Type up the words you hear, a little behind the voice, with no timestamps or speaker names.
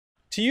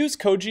To use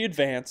Koji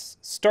Advance,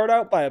 start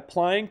out by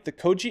applying the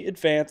Koji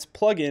Advance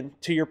plugin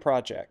to your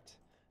project.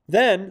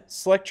 Then,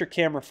 select your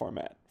camera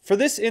format. For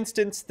this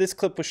instance, this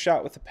clip was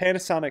shot with a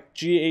Panasonic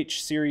GH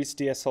series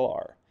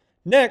DSLR.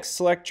 Next,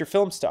 select your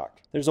film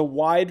stock. There's a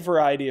wide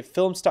variety of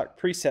film stock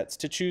presets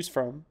to choose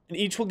from, and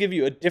each will give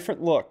you a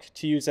different look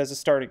to use as a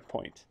starting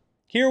point.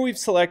 Here we've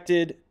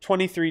selected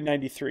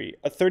 2393,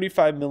 a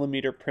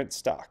 35mm print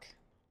stock.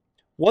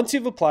 Once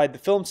you've applied the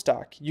film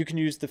stock, you can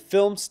use the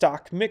Film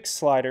Stock Mix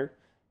slider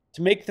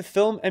to make the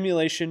film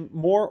emulation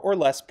more or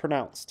less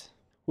pronounced.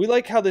 We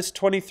like how this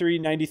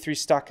 2393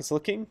 stock is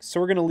looking, so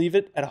we're going to leave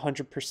it at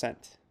 100%.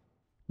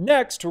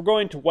 Next, we're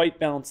going to white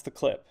balance the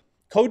clip.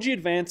 Koji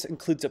Advance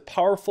includes a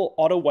powerful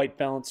auto white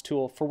balance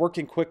tool for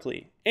working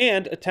quickly,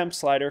 and a temp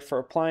slider for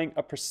applying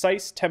a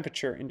precise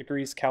temperature in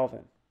degrees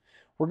Kelvin.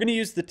 We're going to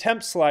use the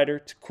temp slider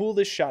to cool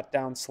this shot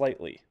down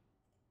slightly.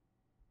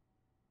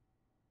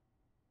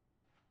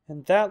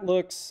 And that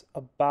looks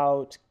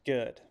about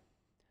good.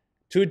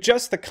 To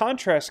adjust the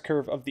contrast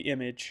curve of the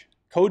image,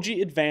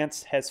 Koji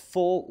Advance has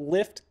full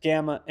lift,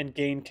 gamma, and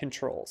gain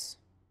controls.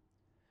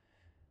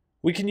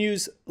 We can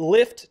use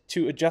lift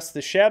to adjust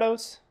the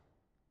shadows,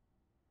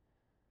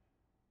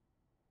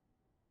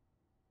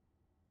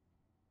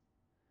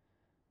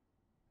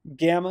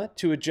 gamma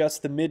to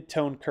adjust the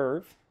mid-tone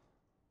curve,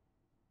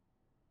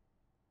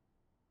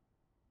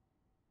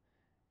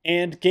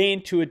 and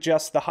gain to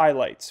adjust the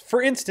highlights.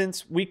 For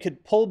instance, we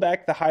could pull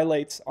back the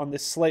highlights on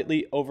this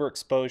slightly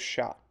overexposed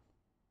shot.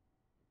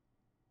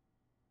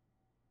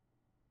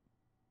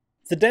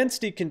 The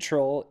density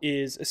control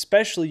is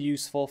especially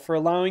useful for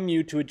allowing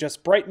you to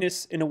adjust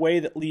brightness in a way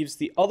that leaves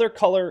the other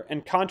color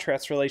and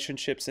contrast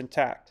relationships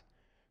intact.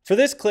 For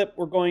this clip,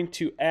 we're going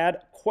to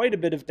add quite a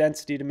bit of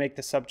density to make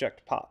the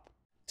subject pop.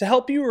 To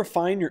help you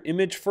refine your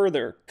image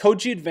further,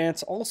 Koji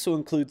Advance also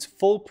includes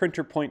full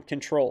printer point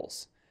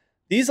controls.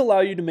 These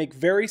allow you to make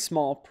very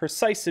small,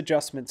 precise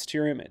adjustments to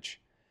your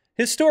image.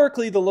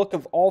 Historically, the look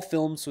of all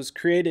films was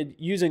created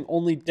using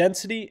only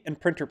density and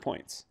printer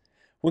points.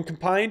 When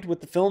combined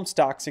with the film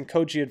stocks in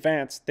Koji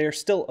Advance, they are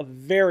still a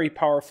very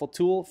powerful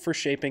tool for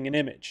shaping an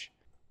image.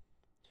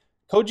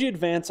 Koji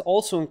Advance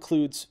also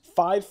includes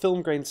 5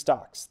 film grain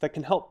stocks that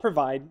can help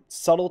provide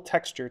subtle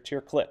texture to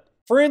your clip.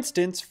 For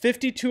instance,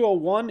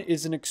 5201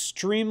 is an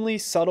extremely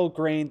subtle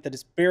grain that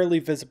is barely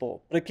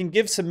visible, but it can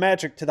give some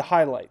magic to the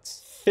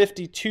highlights.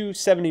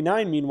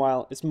 5279,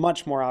 meanwhile, is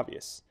much more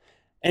obvious.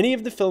 Any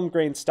of the film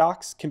grain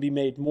stocks can be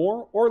made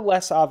more or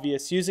less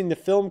obvious using the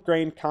film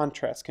grain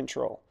contrast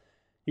control.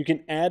 You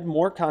can add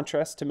more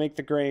contrast to make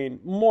the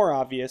grain more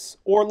obvious,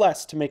 or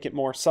less to make it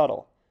more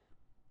subtle.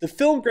 The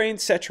film grain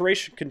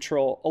saturation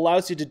control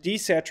allows you to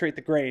desaturate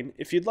the grain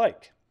if you'd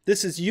like.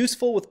 This is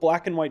useful with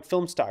black and white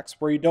film stocks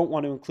where you don't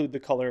want to include the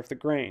color of the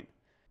grain.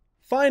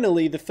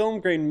 Finally, the film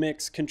grain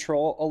mix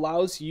control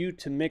allows you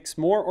to mix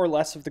more or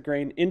less of the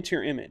grain into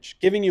your image,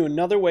 giving you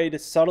another way to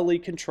subtly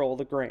control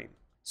the grain.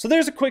 So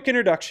there's a quick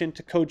introduction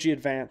to Koji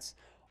Advance.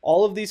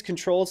 All of these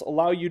controls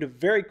allow you to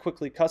very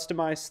quickly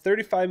customize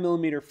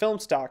 35mm film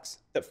stocks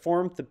that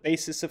form the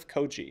basis of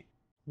Koji.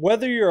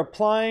 Whether you're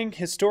applying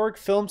historic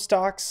film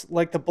stocks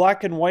like the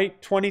black and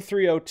white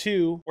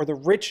 2302 or the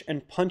rich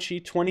and punchy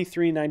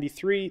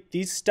 2393,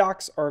 these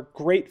stocks are a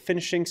great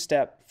finishing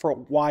step for a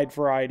wide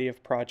variety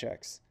of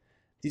projects.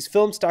 These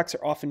film stocks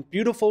are often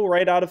beautiful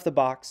right out of the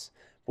box,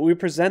 but we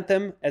present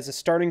them as a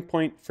starting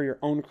point for your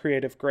own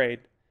creative grade.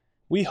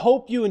 We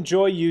hope you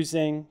enjoy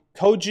using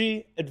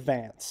Koji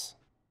Advance.